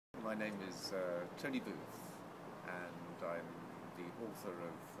My name is Tony Buut, and I'm the author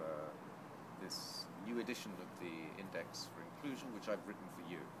of this new edition of the Index for Inclusion, which I've written for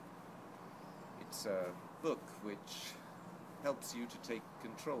you. It's a book which helps you to take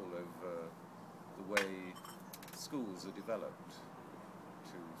control over the way schools are developed,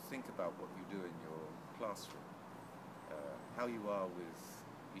 to think about what you do in your classroom, how you are with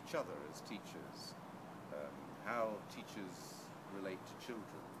each other as teachers, how teachers relate to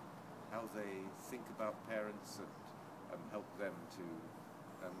children, how they think about parents and help them to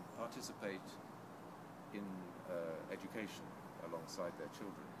participate in education alongside their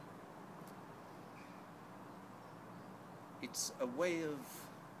children. It's a way of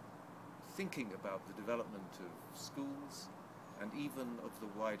thinking about the development of schools and even of the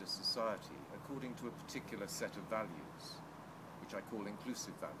wider society according to a particular set of values, which I call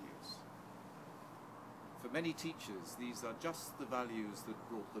inclusive values. For many teachers, these are just the values that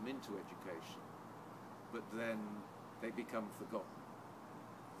brought them into education, but then they become forgotten.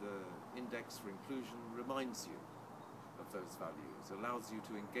 The Index for Inclusion reminds you of those values, allows you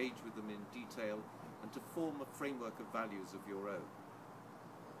to engage with them in detail and to form a framework of values of your own.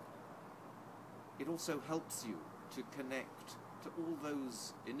 It also helps you to connect to all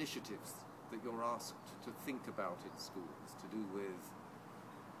those initiatives that you're asked to think about in schools, to do with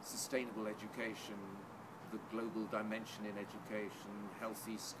sustainable education, the global dimension in education,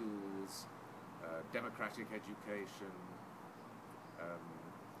 healthy schools, democratic education,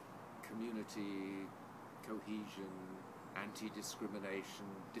 community cohesion, anti-discrimination,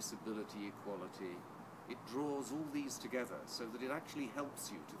 disability equality. It draws all these together so that it actually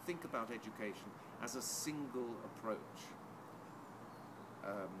helps you to think about education as a single approach.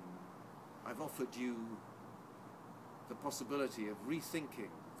 I've offered you the possibility of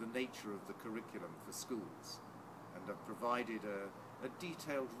rethinking the nature of the curriculum for schools, and I've provided a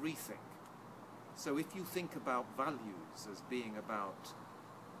detailed rethink. So if you think about values as being about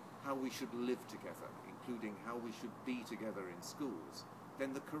how we should live together, including how we should be together in schools,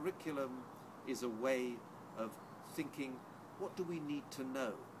 then the curriculum is a way of thinking, what do we need to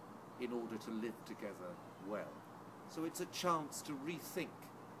know in order to live together well? So it's a chance to rethink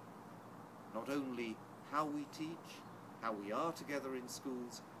not only how we teach, how we are together in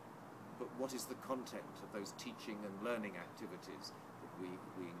schools, but what is the content of those teaching and learning activities that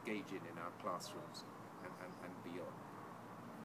we engage in our classrooms and beyond.